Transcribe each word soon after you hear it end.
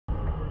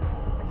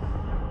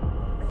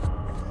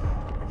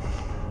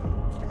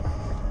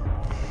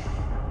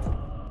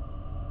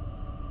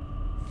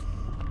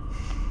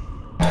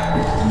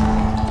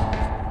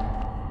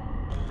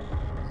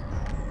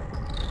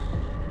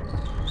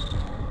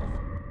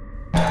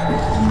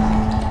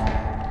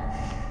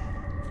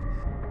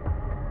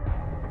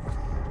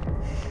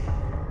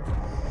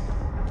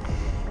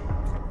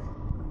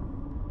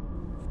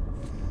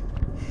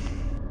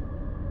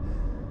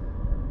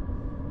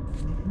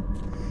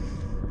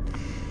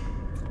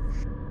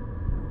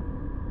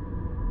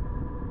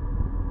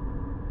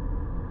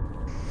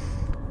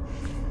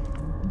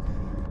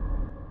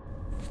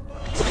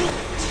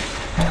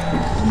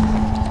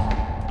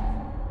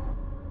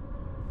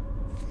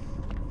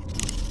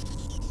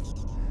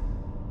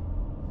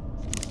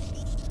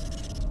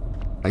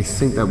I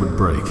think that would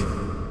break.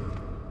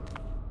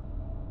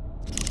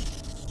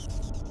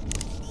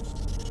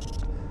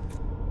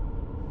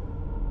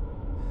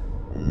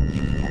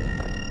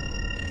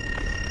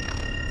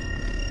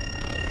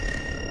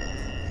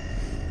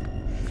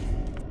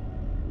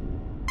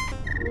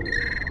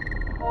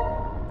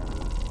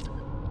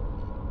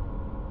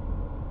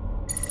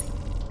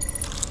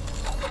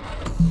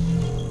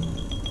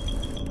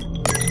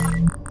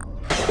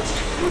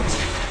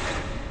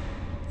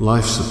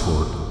 Life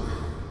support.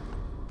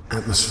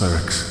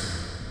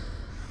 Atmospherics.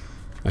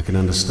 I can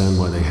understand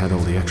why they had all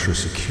the extra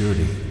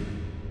security.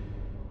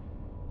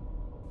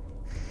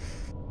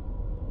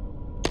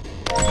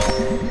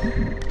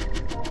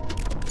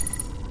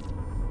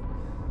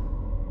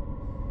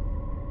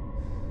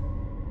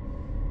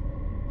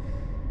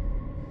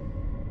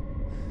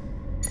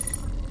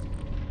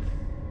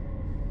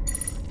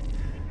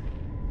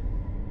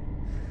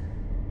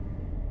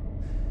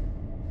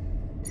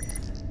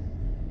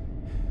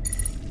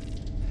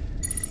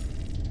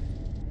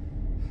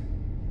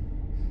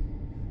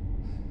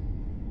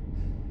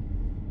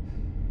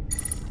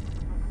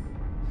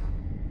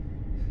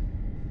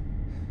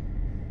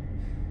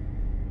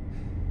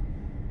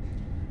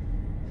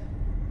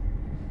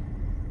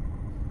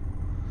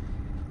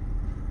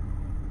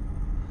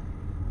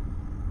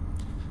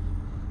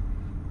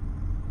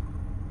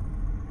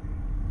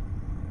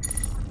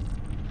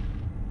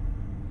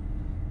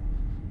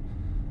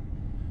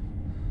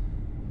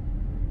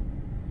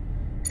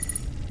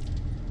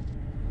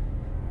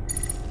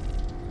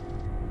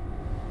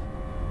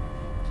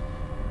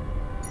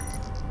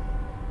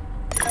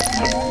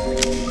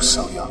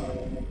 So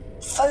young.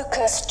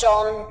 Focus,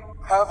 John.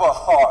 Have a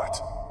heart.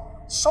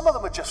 Some of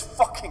them are just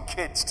fucking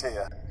kids,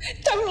 Tia.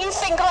 Don't you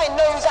think I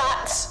know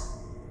that?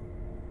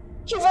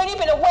 You've only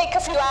been awake a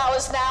few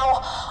hours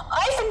now.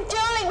 I've been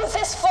dealing with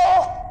this for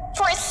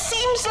it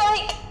seems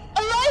like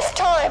a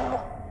lifetime.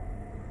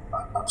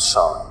 I'm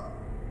sorry.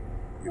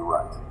 You're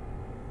right.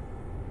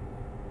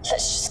 Let's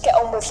just get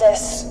on with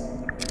this.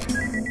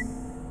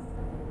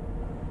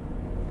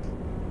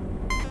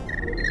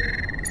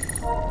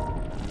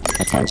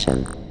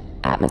 Attention.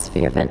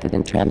 Atmosphere vented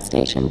in Tram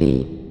Station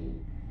B.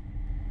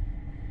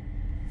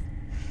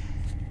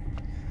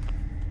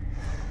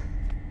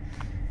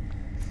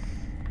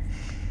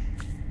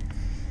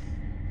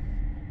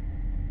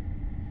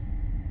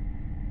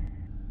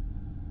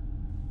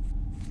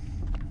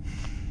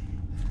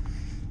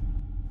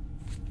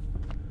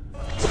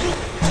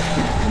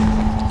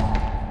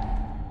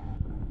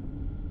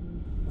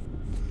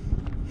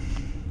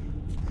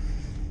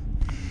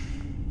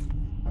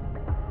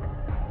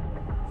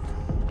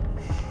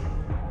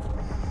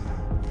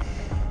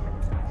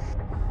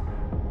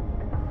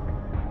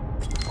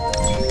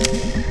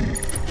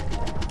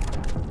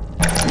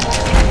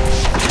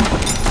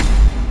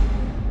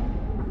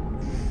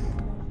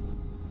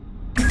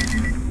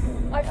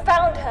 I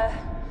found her.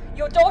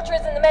 Your daughter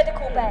is in the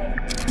medical bay.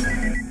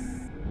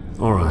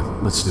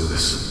 Alright, let's do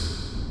this.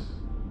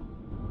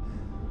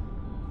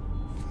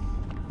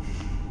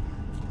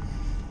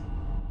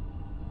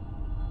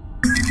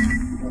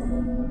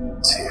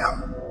 Tia.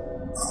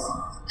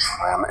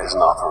 Tram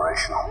isn't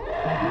operational.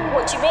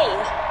 What do you mean?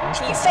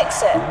 Can you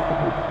fix it?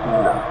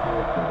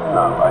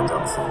 No, I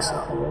don't think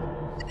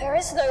so. There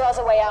is no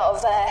other way out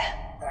of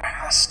there. There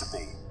has to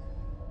be.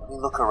 Let me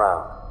look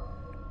around.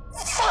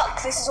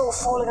 Fuck, this is all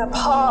falling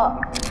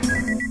apart.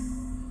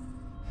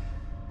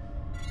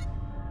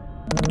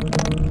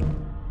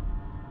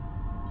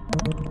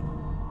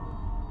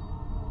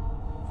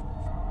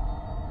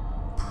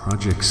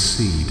 Project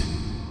Seed.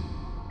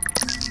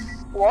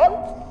 What?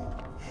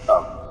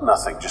 Oh,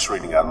 nothing. Just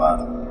reading out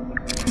loud.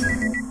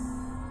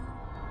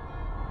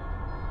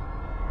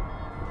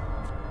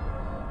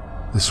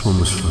 This one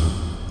was for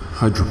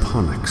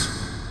hydroponics.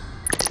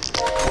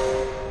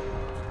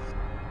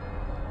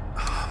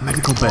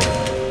 Medical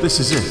bay. This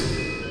is it.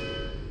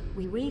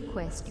 We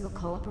request your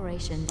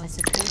cooperation by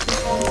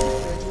supporting all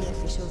security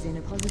officials in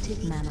a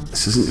positive manner.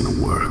 This isn't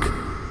gonna work.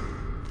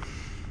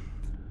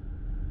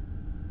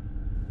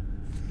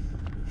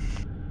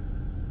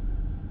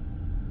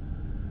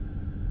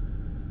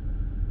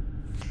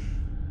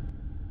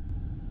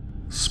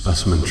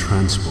 Specimen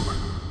transport.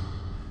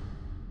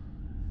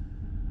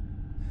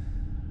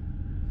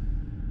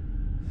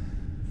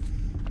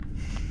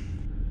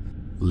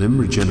 Limb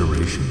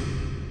regeneration.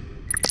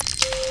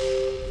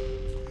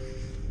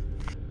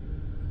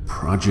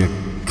 Project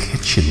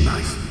Kitchen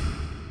Knife.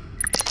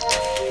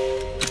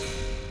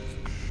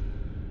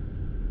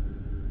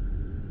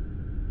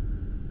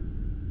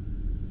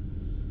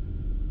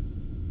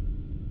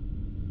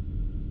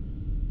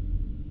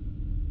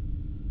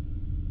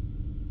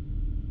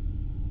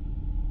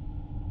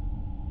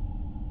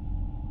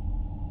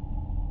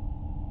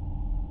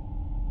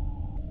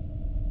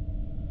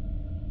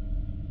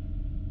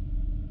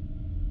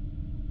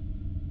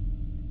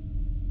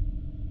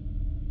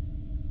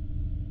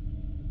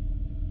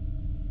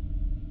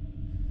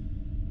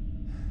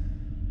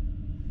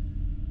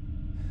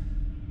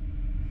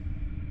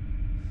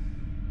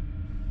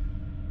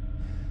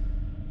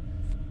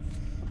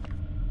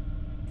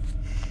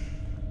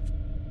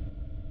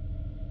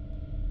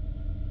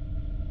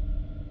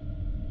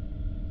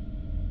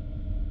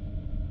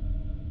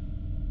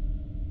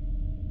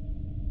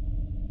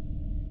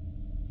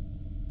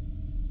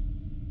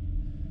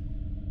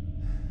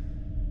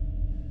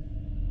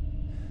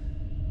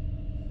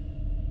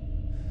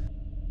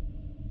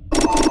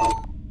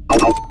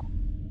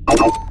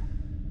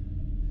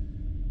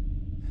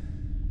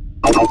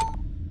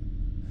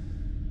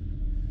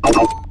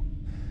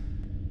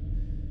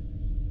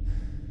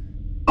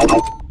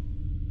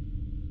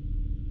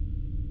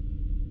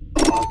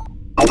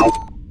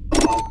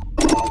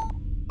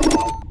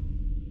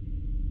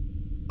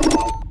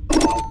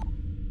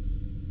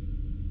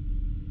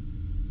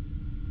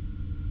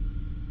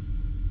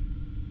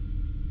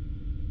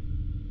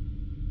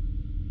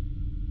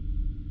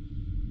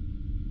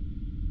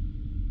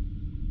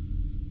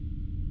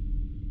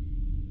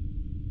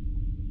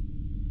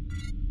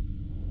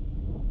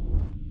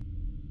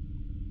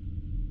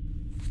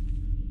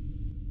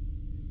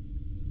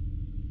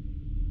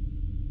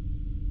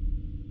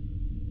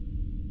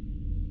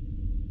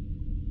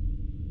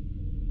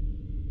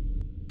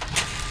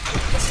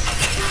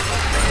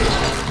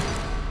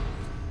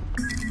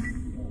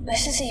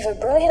 This is either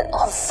brilliant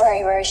or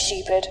very, very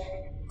stupid.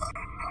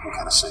 I'm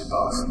gonna say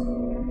both.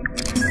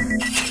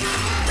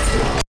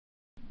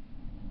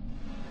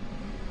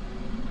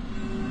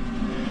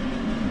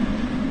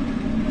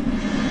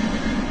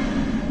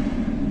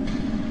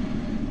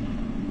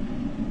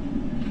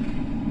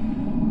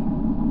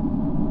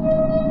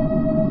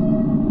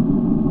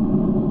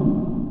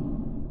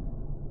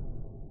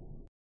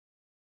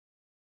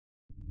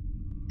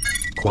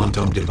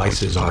 Quantum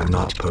devices are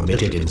not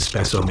permitted in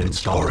specimen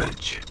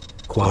storage.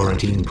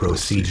 Quarantine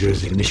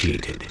procedures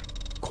initiated.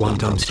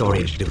 Quantum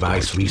storage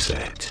device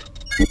reset.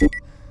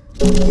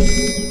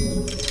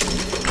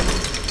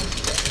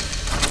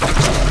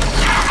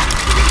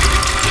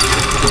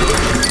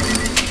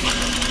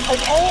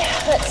 Okay,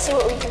 let's see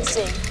what we can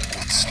see.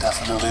 It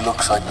definitely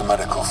looks like the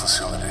medical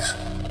facilities.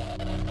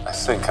 I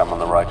think I'm on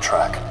the right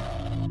track.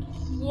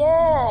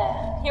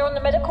 Yeah, you're on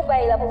the medical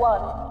bay, level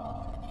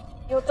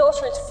 1. Your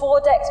daughter is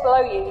 4 decks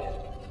below you.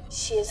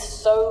 She is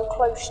so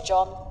close,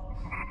 John.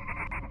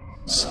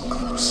 So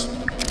close.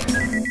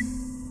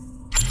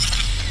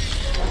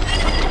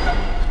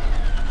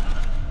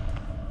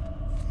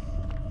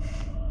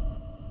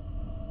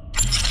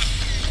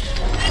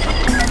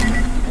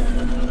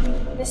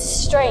 This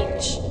is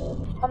strange.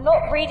 I'm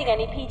not reading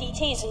any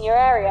PDTs in your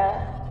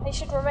area. They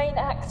should remain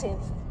active.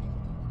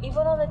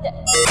 Even on the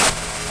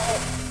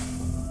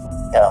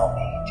Tell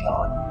me,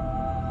 John.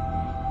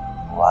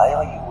 Why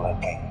are you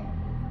working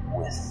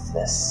with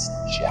this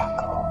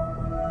jackal?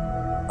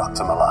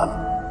 Dr.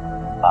 Milan.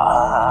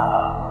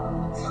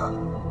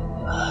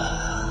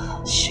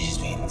 She's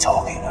been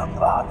talking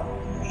about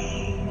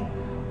me.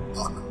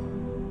 Look,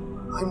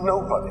 I'm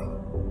nobody.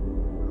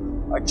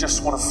 I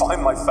just want to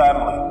find my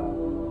family.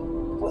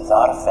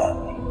 Without a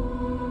family,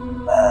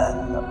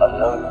 man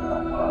alone in the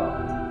world,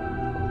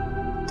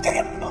 the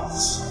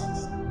impulse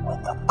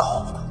with the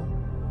cold.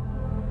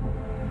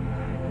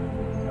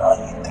 Are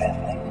you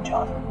trembling,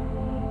 John?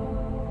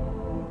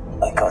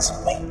 Because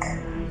make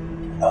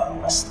no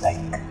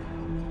mistake,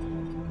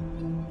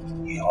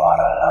 you are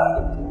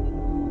alone.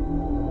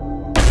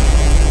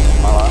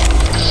 Milan?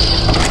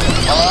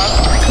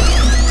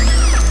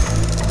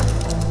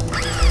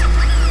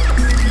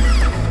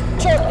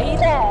 John, are you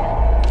there?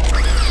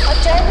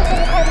 I've joined the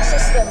intercom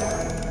system.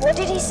 What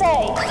did he say?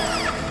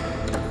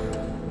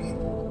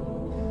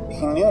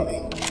 He knew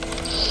me.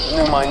 He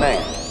knew my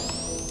name.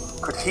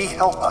 Could he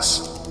help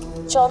us?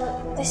 John,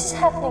 this is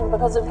happening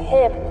because of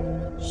him.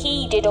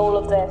 He did all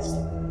of this.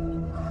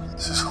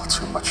 This is all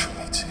too much for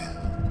me, Tia.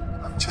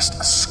 I'm just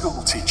a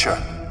school teacher.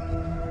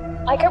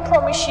 I can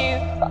promise you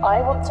that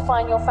I want to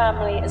find your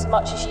family as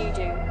much as you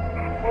do.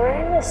 We're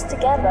in this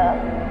together.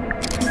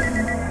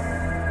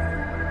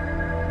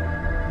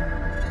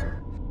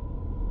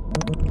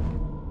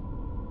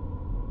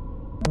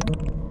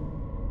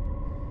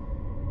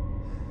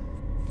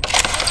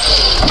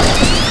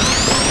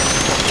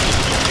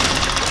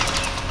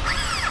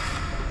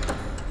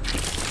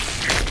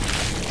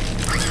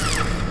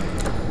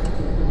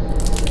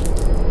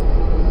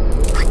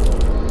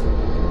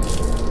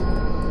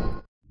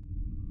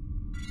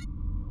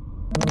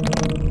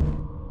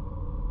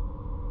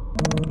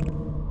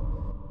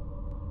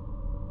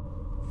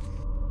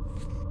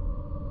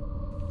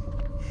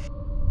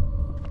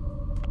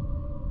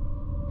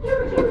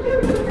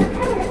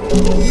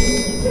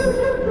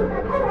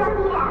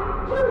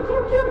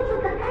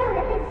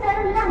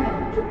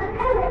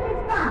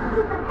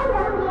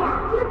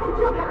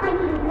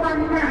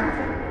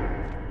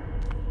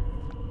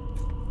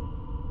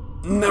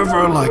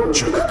 Never liked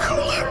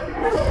Coca-Cola.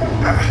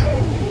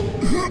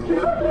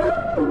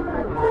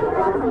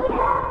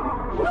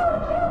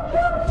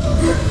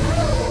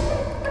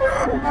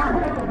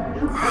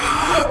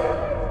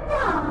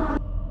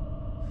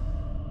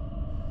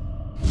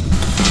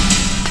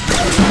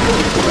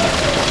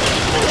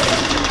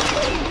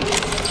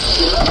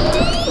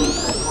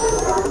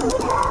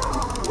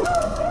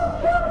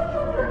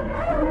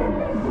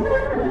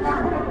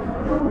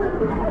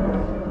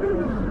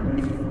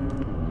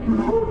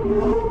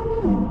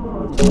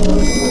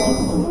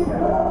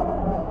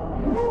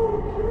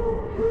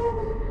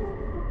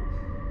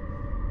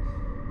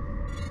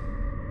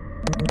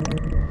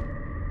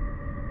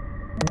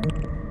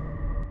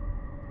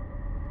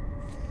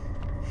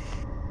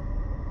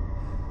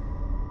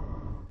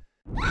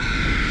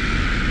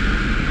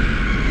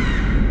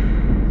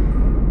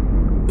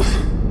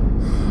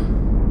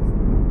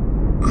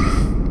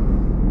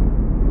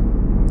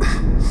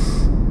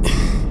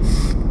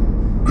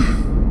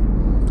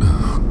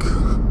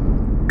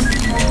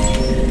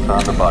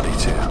 Found the body,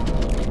 too.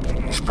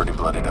 He's pretty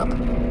bloodied up.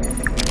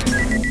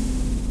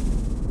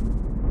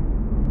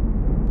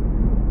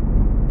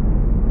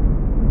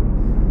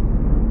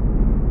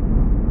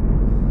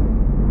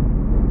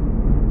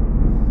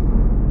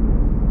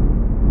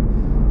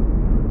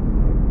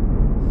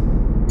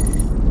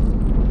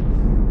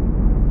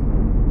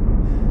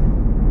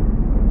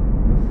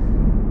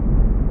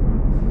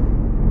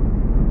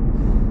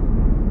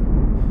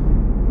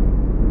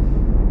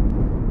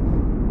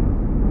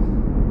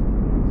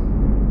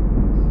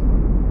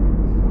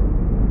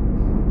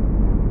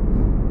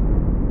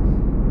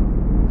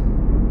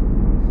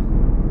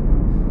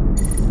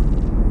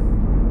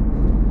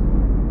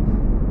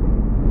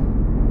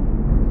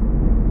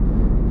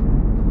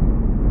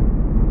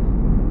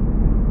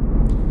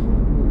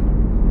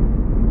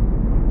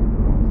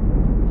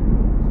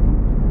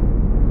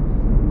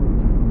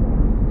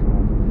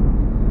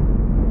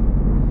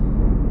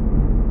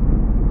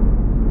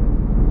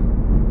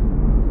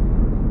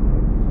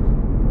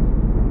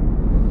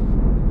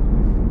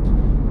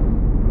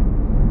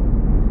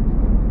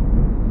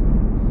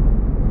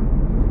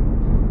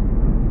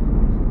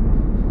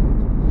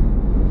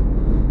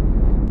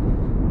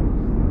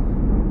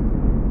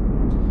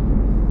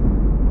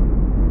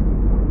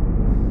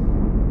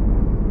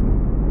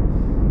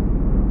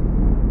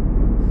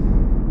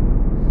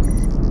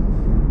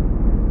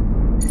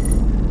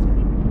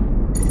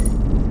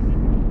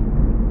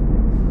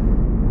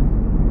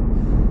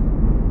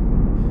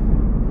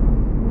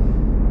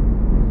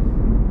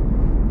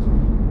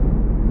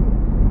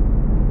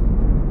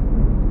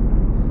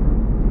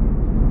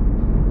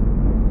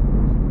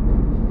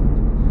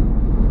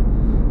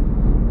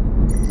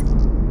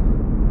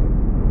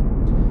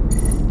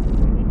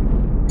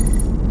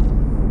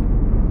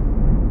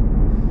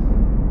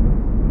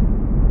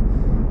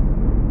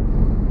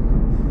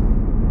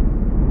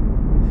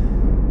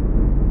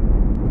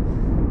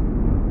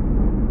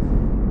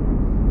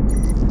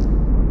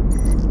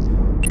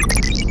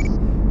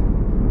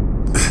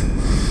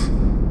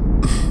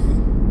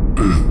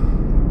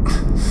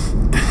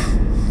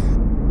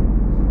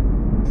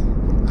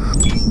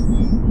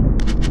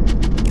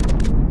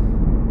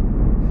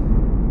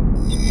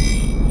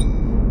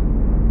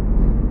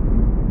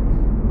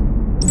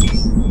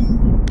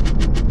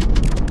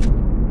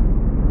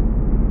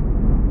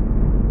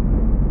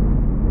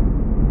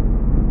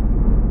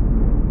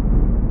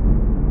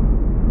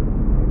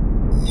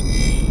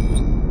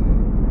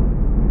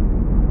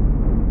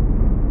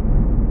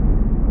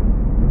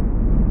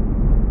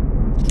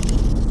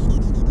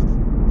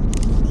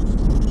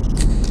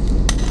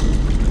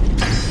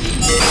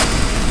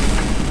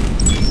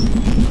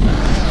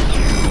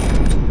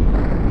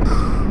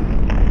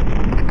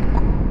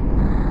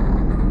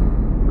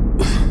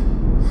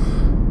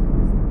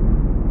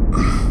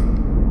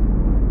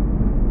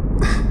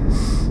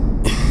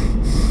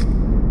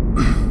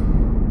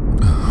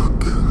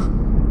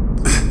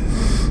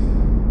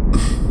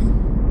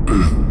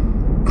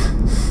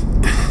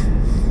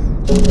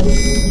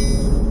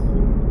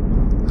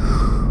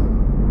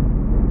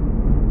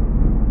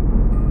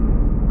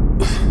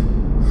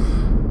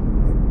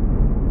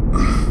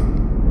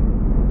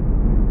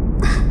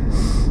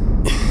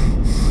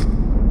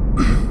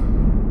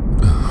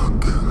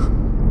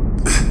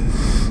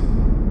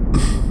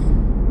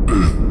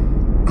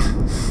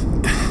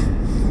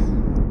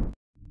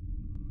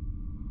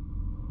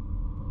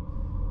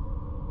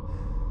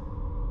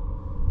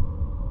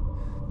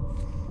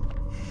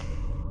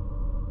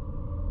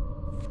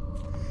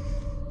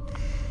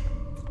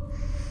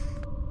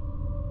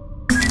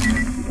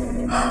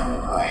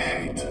 I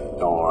hate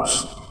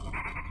doors.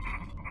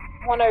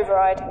 One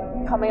override.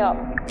 Coming up.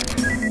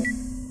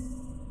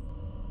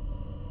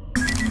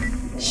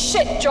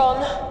 Shit,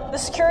 John! The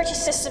security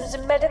systems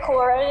in medical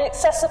are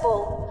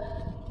inaccessible.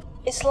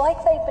 It's like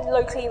they've been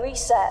locally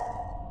reset.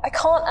 I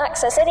can't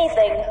access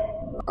anything.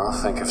 I'll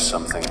think of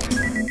something.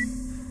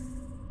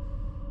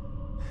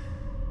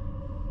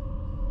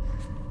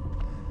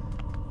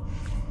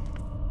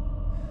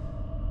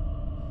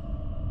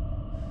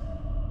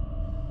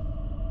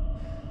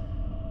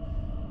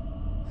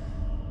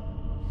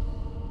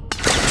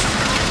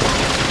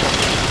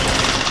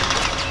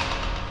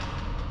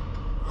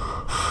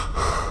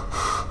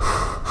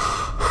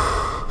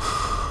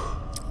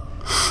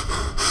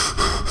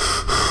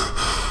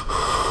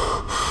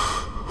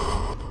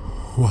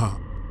 Wow.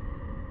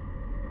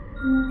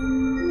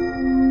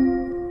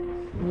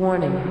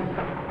 Warning.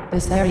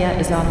 This area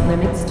is off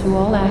limits to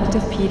all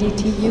active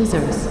PDT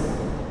users.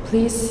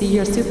 Please see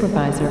your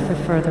supervisor for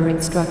further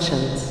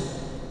instructions.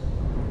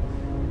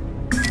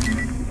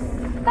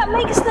 That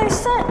makes no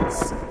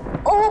sense.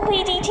 All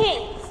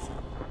PDTs.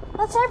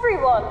 That's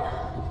everyone.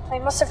 They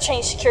must have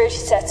changed security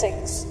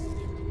settings.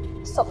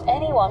 Stopped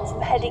anyone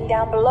from heading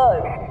down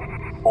below.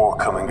 Or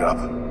coming up.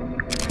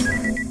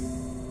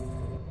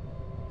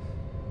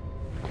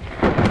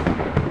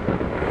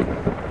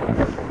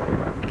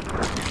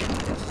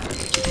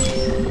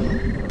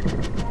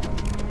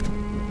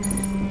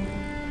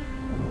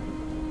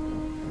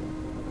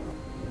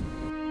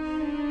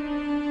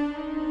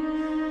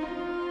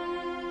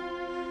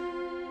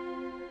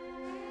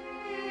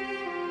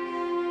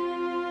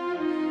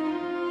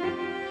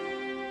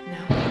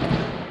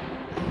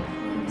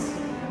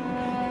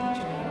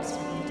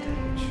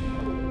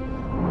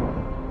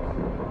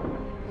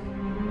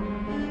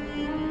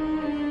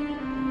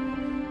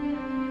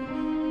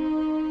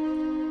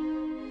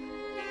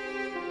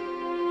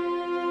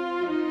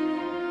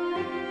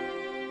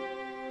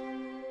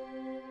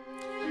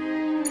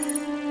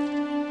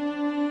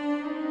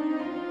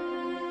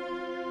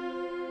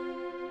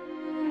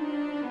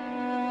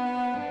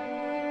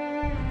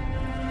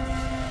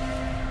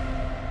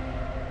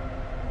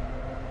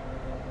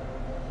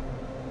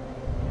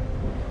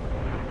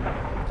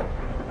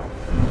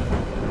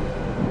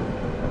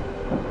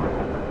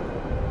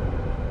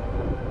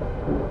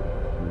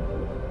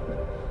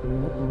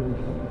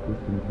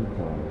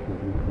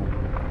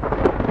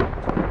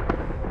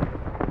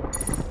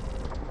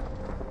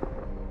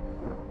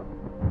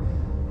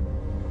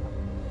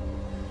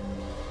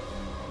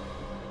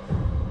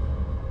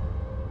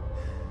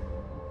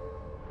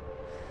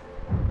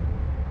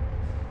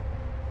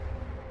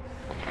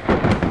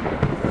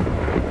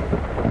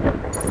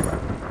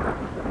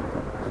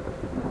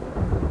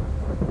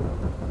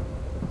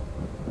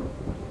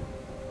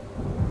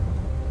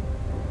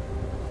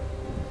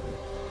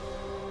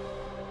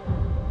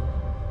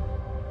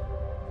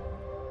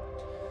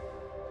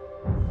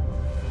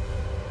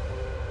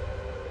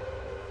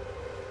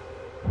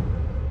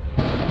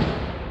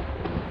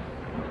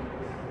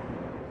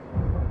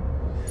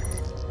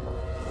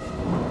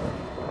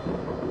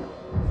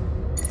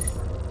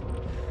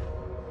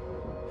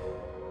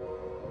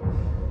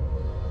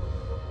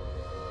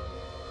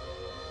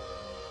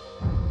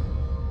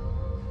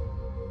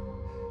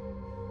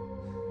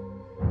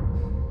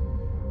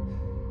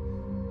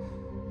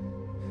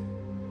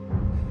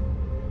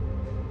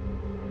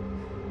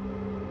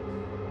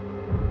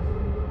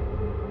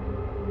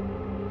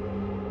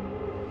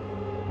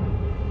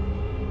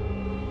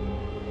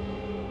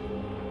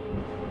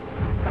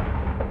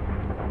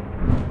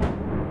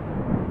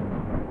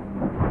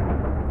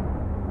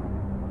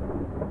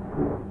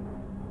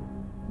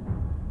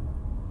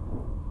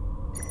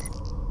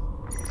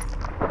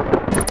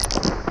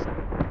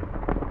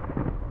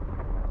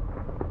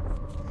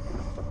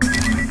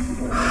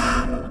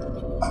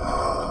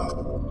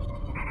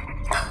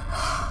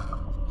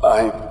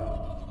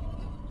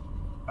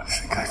 I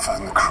think I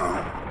found the crew.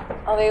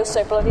 Are they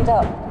also bloodied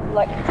up,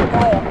 like the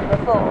guy on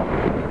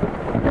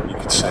before? You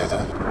could say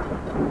that.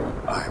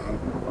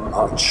 I'm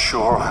not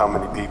sure how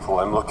many people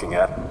I'm looking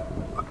at,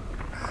 but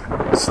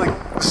it's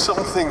like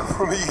something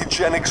from a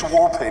eugenics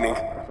war painting.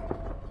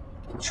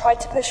 Try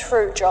to push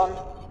through, John.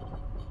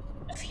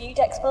 A few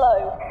decks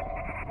below,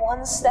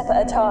 one step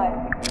at a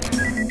time.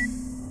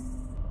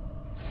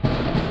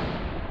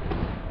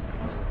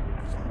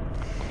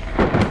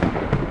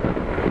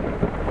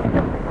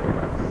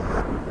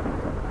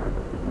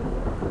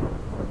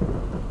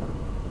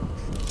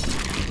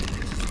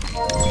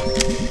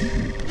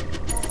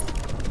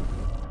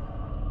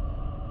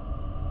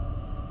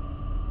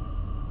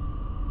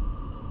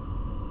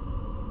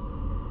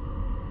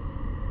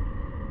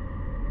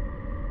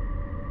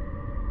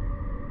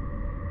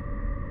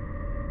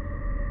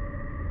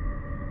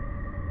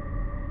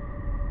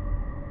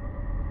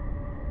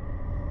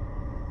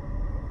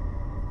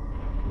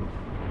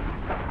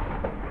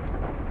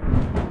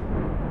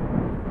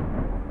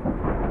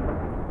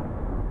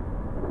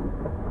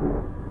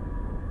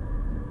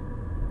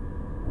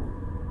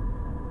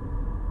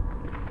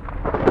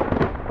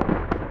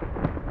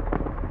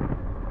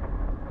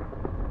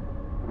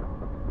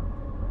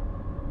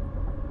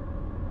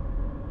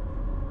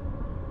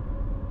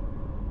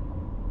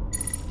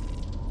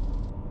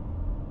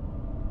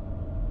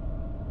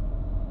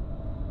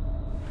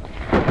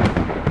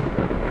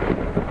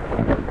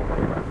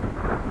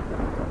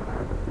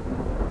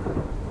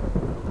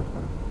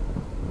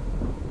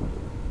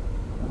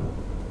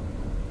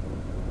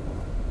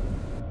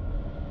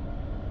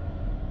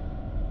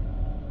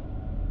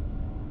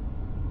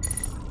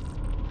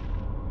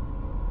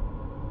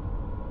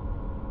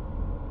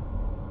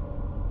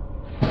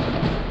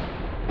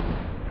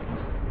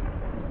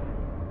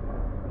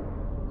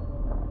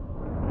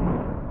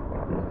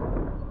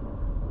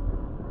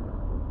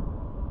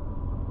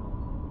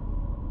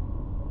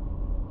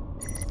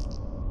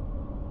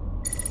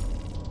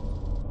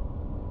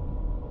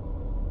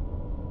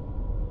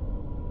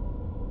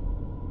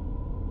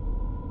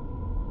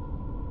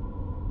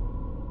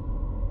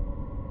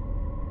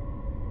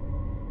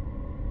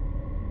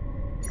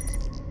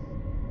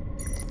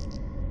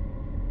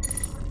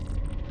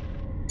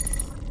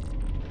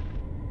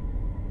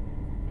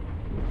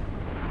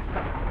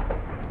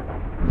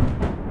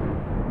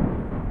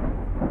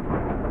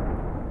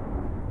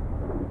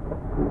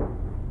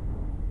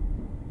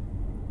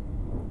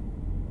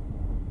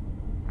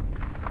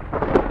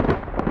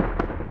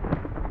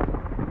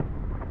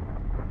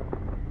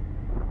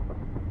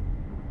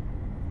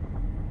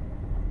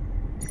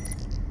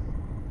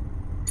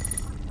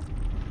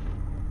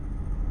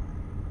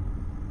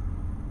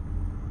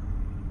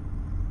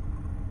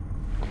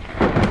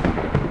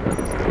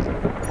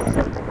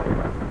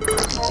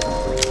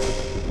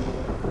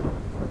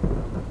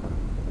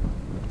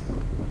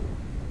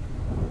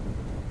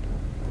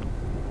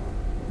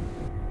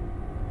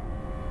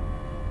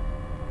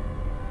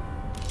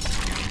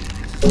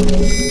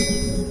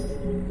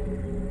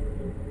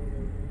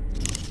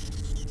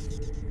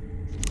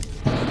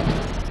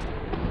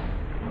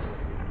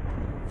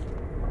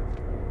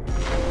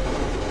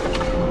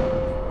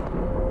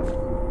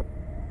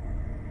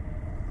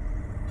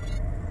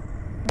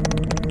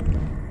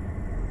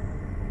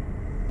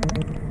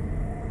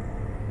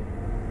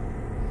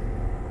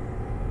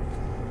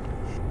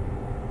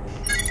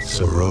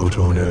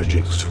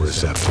 Serotonergic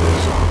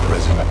receptors are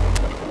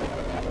present.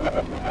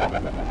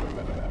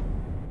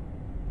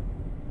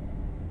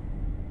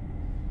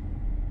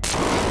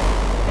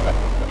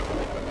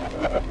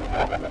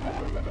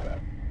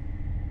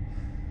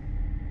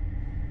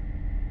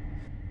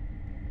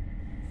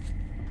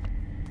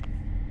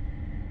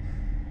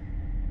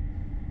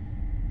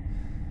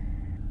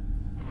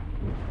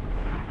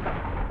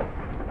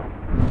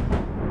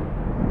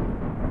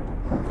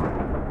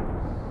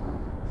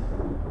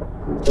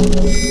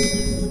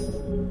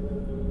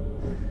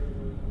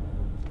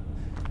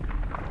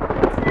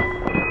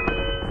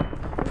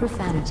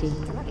 Profanity.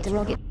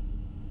 Derogatory.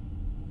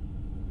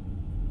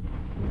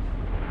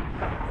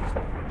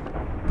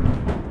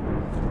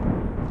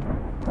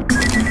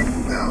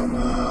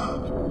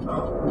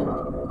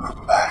 Her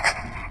back.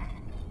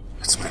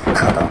 It's been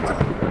cut open.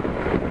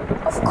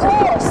 Of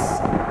course!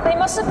 They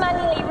must have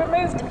manually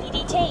removed the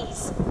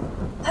PDTs.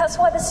 That's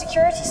why the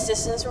security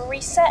systems were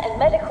reset in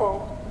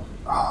medical.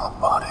 Ah,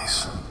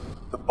 bodies.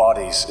 The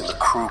bodies in the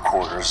crew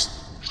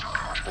quarters.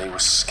 They were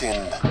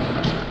skinned.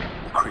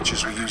 The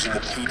creatures were using the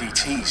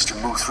PDTs to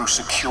move through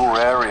secure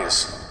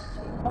areas.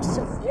 Must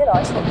have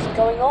realized what was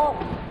going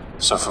on.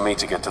 So for me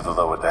to get to the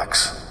lower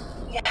decks...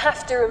 You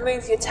have to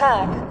remove your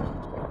tag.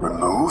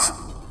 Remove?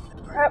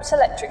 Perhaps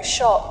electric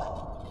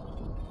shock.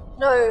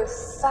 No,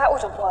 that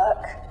wouldn't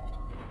work.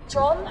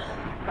 John?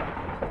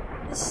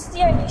 This is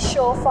the only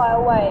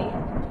surefire way.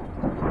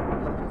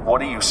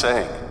 What are you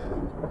saying?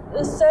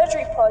 The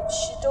surgery pod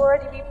should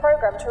already be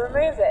programmed to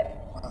remove it.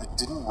 Well, it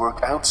didn't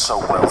work out so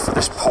well for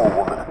this poor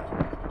woman.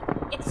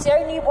 It's the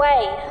only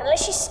way,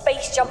 unless you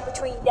space jump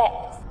between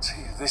decks.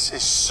 See, this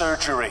is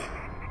surgery.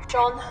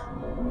 John,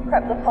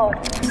 prep the pod.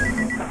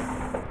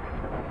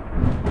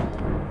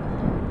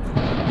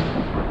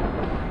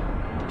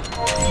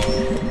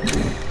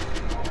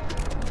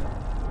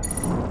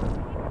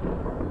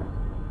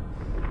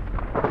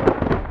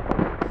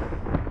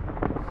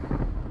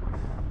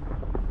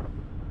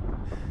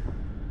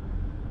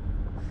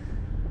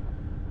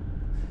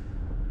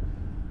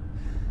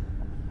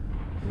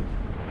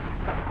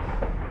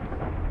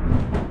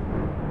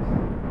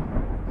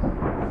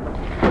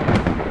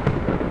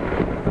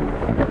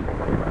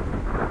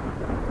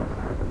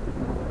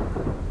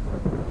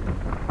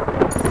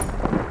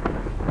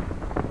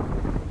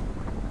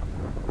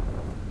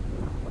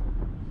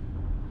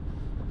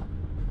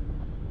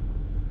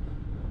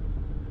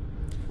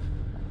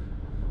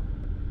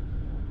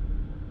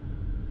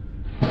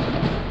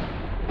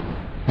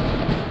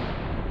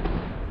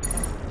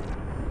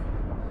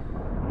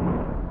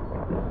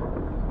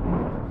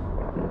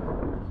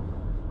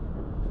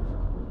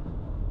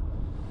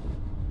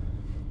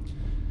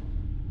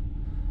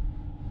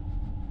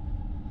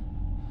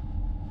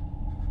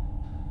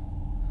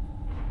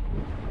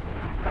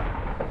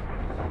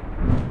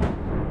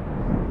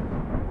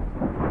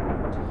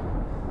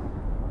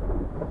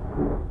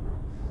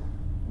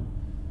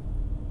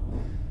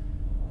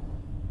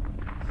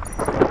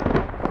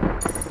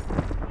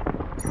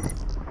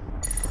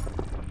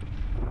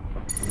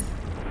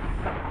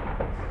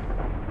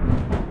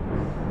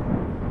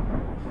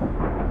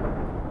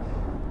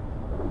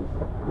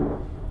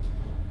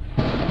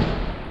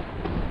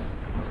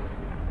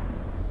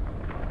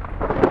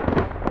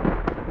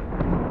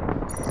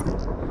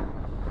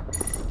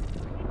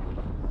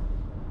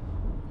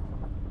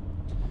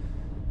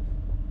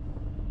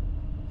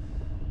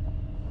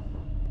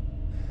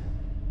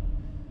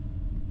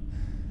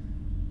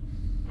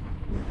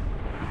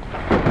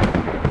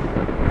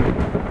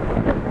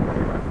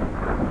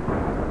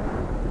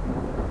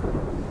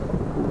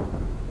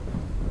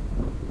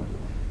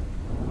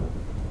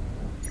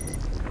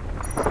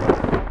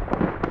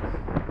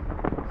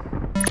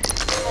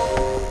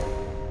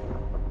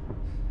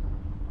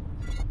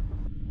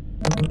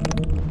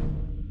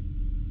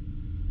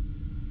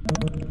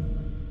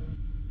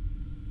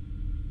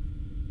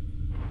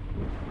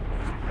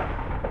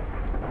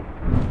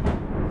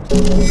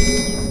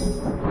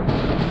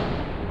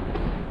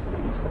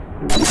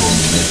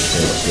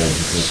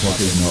 Because what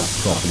is not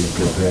properly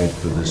prepared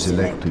for the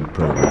selected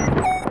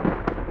program.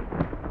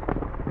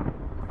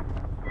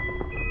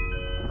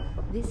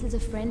 This is a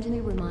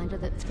friendly reminder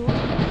that thought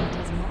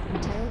does not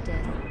entail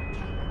death.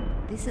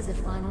 This is a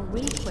final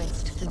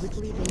request. The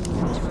Ripley being to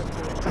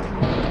report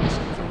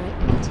communications are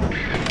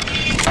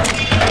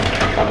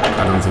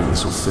I don't think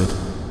this will fit.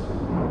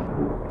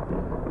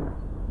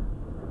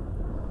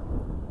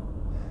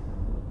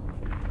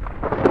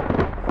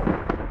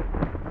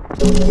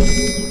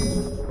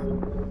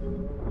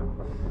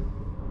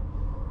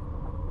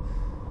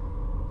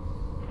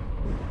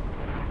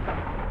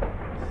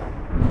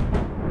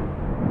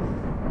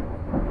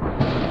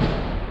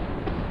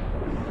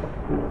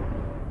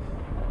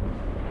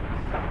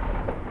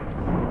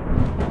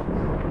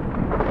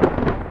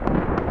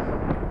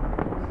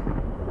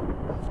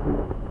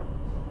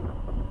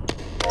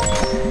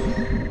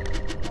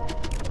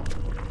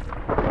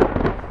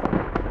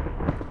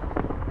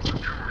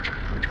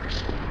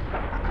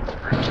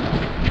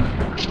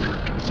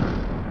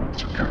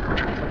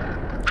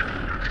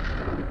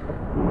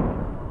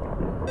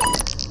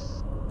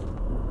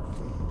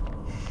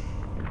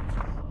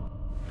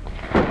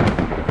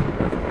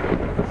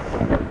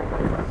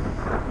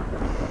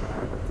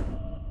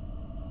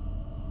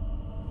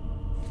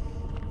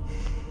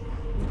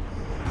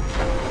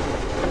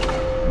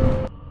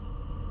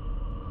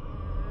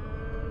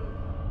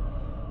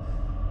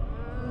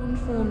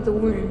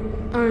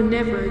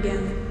 never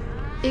again.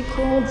 It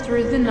crawled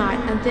through the night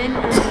and then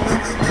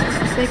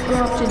they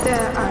grafted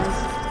their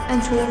eyes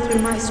and tore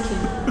through my skin.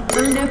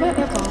 Oh, never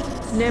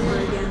ever, never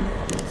again.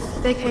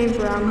 They came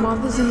for our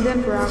mothers and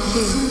then for our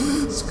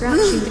kin,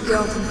 scratching the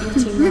girls and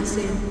eating their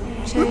sin,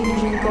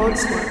 changing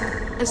God's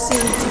work, a sin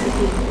to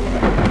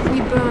begin. We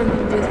burn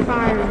them with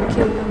fire and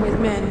kill them with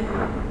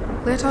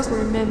men. Let us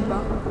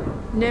remember,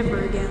 never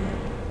again.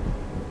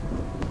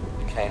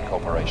 Kane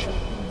Corporation,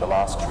 the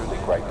last truly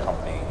great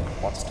company,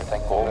 wants to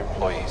thank all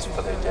employees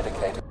for their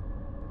dedicated...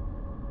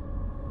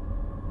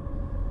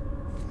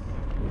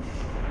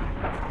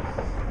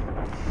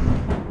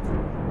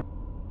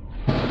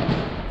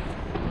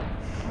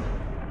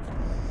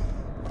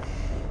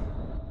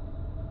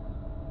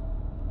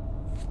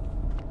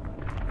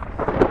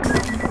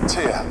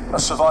 Tia, a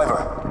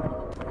survivor.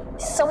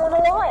 Is someone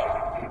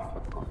alive?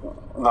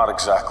 Not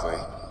exactly.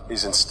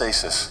 He's in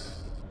stasis.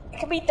 It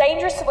can be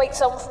dangerous to wake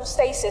someone from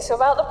stasis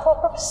without the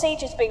proper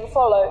procedures being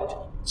followed.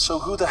 So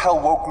who the hell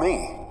woke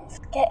me?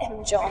 Forget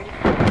him, John.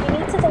 You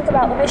need to think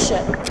about the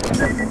mission.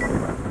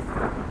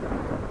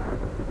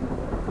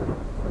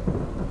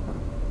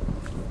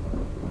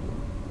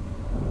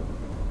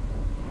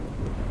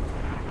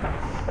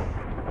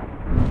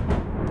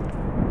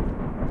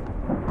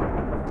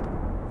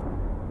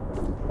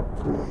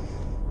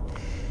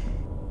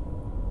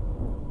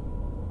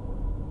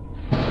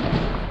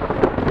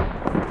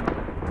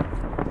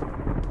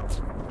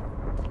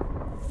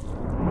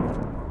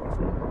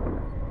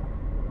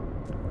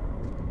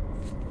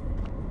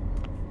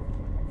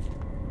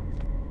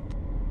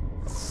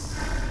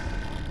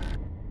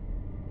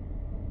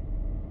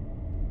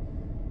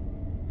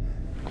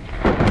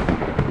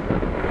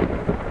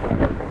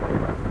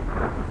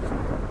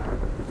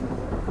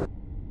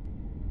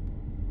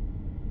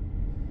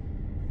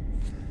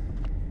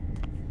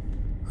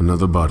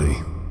 Another body.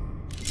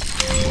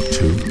 Or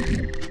two.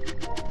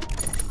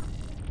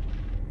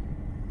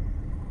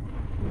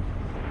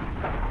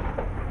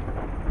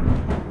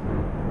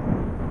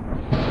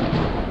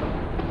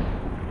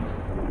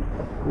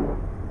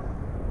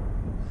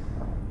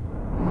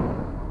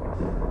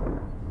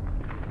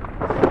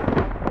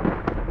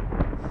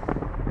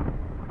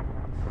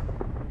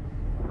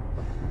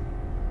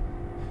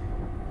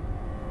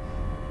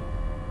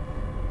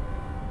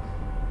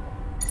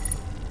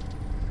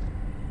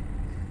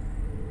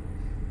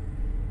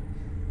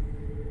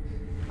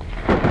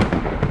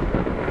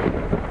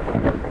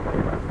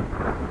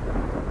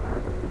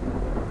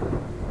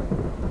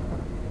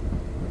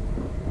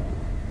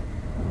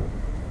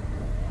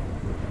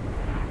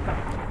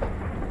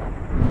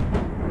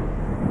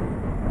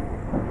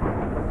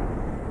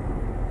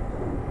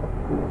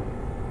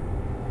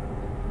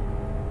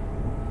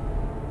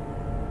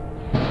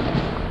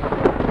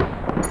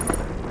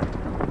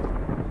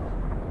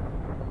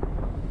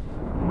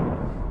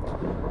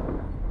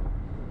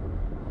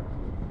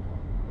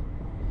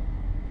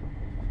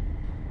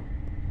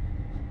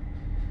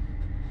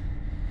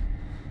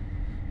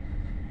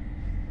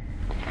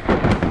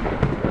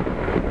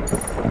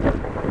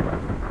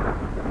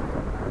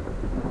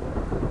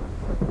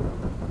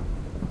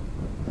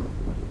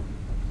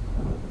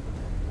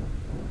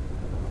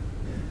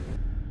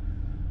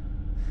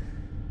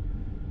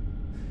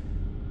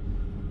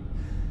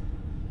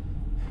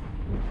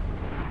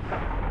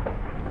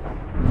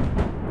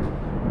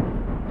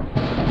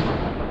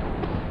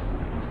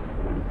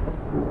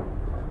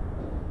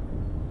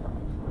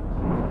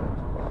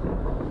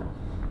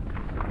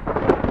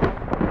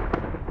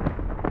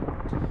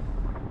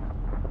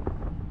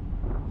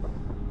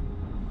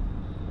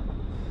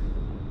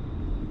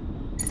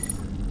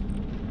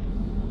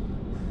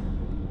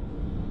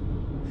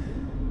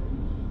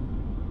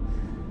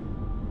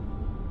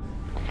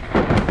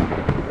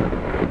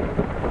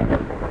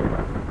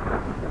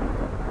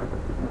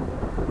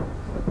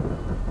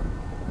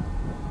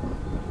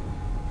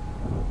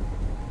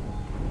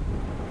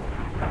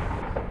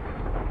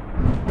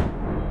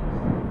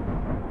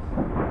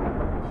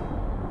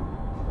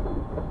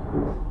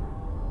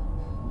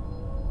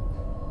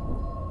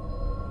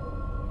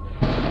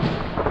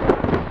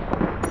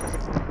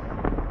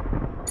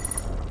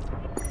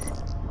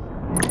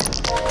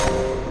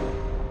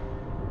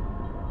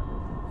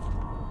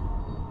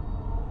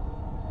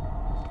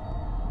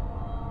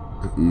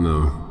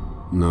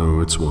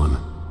 No, it's one.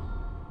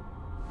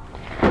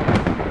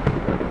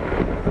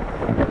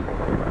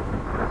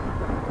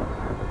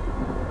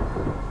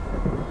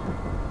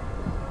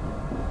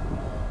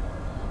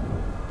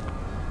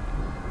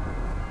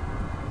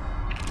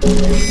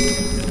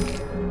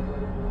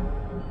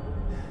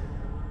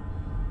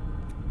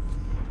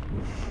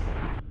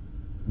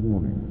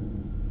 Warning.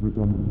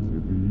 Redundancy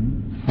B,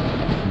 C,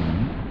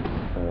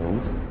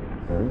 L,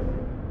 S.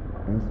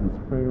 S has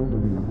failed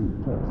an input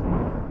test.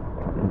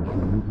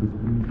 Ensure this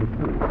please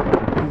report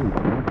security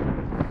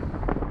matters.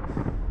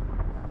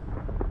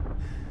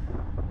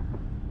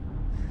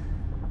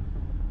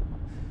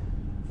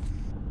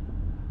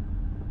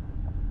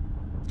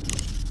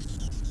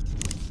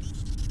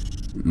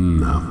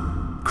 No.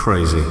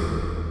 Crazy.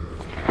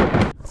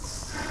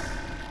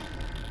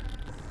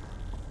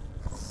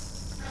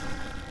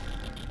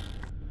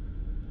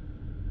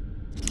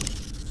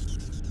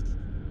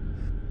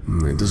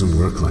 It doesn't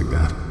work like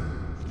that.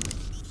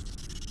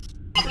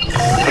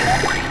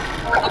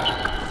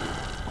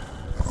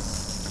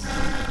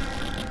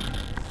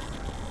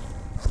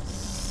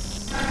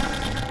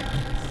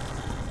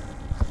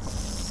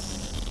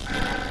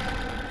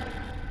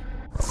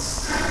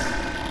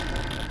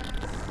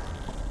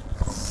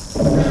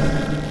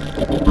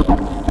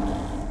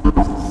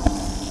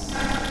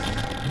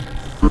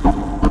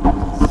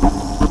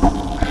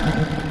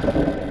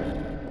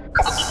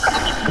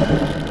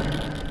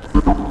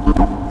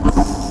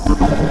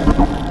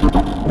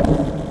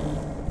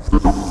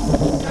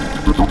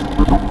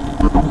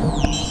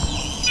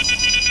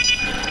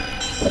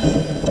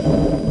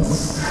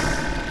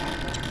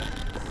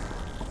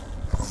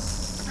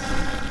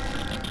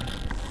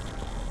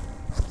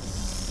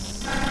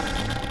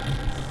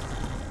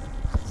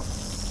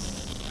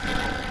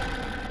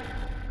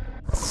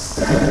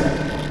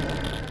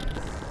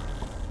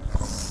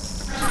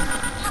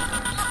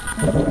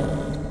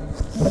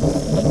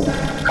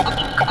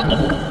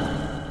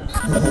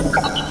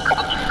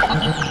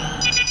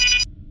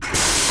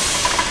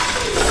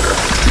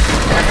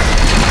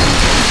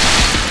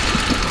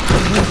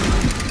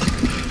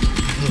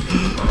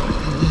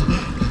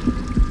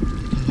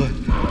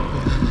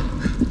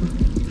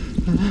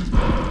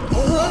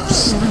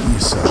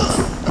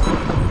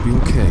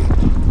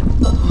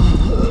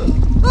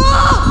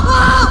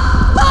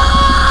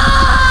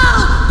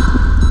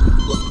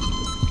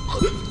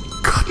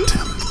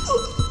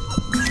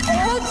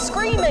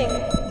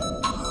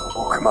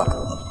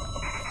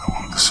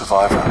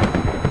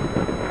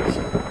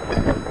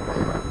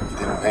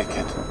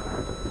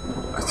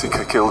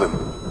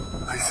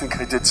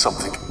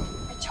 Something.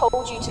 I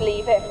told you to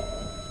leave him.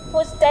 He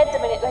was dead the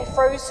minute they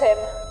froze him.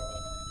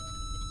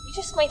 You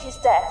just made his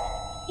death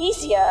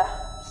easier,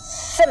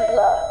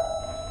 simpler.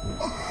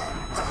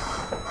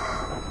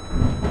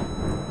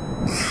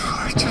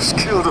 I just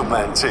killed a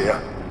man,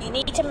 Tia. You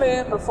need to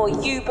move before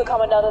you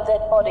become another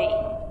dead body.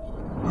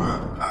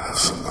 Have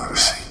some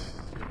mercy.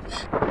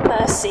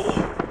 Mercy?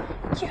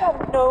 You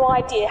have no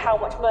idea how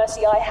much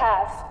mercy I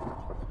have.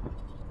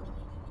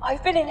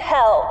 I've been in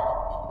hell.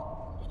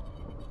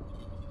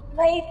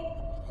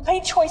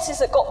 Made choices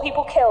that got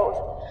people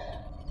killed.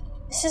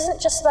 This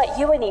isn't just about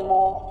you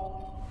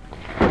anymore.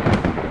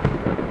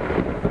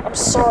 I'm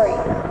sorry.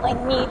 I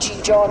need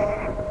you, John.